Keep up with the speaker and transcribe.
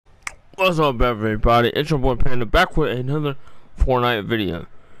What's up, everybody? It's your boy Panda back with another Fortnite video.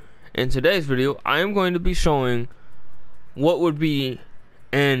 In today's video, I am going to be showing what would be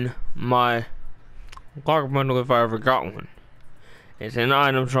in my locker bundle if I ever got one. It's in the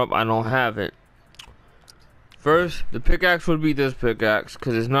item shop. I don't have it. First, the pickaxe would be this pickaxe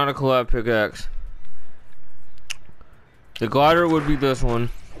because it's not a collab pickaxe. The glider would be this one.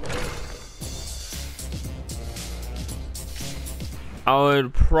 I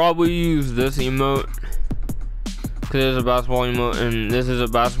would probably use this emote because it's a basketball emote and this is a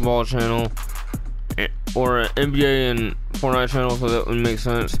basketball channel or an NBA and Fortnite channel, so that would make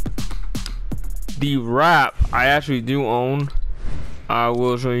sense. The wrap I actually do own. I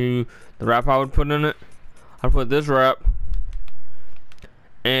will show you the wrap I would put in it. I put this wrap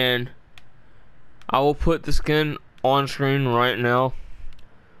and I will put the skin on screen right now,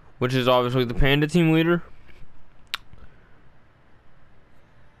 which is obviously the Panda team leader.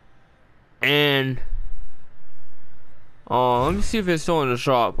 And let me see if it's still in the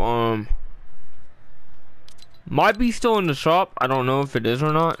shop. Might be still in the shop. I don't know if it is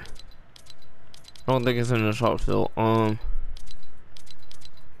or not. I don't think it's in the shop still.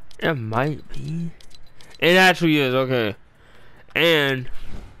 It might be. It actually is. Okay. And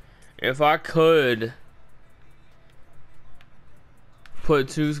if I could put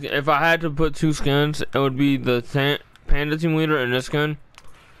two, if I had to put two skins, it would be the Panda team leader and this skin,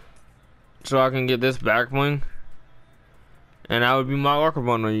 so I can get this back bling, and that would be my locker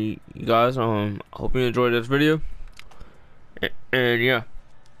bundle. You guys, hope you enjoyed this video, and yeah,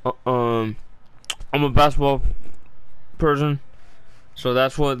 I'm a basketball person, so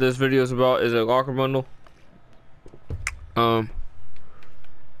that's what this video is about, is a locker bundle. And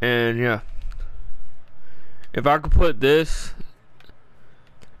yeah, if I could put this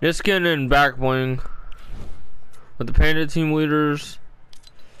skin in back bling with the Panda team leaders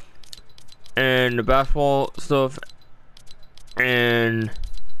and the basketball stuff, and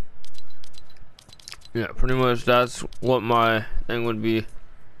yeah, pretty much that's what my thing would be,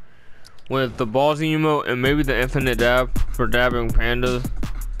 with the ballsy emote and maybe the infinite dab for dabbing pandas,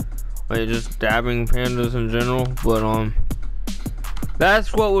 like just dabbing pandas in general. But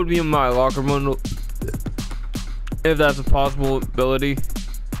that's what would be in my locker bundle, if that's a possible ability.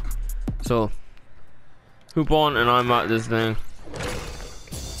 So hoop on, and I'm out this thing.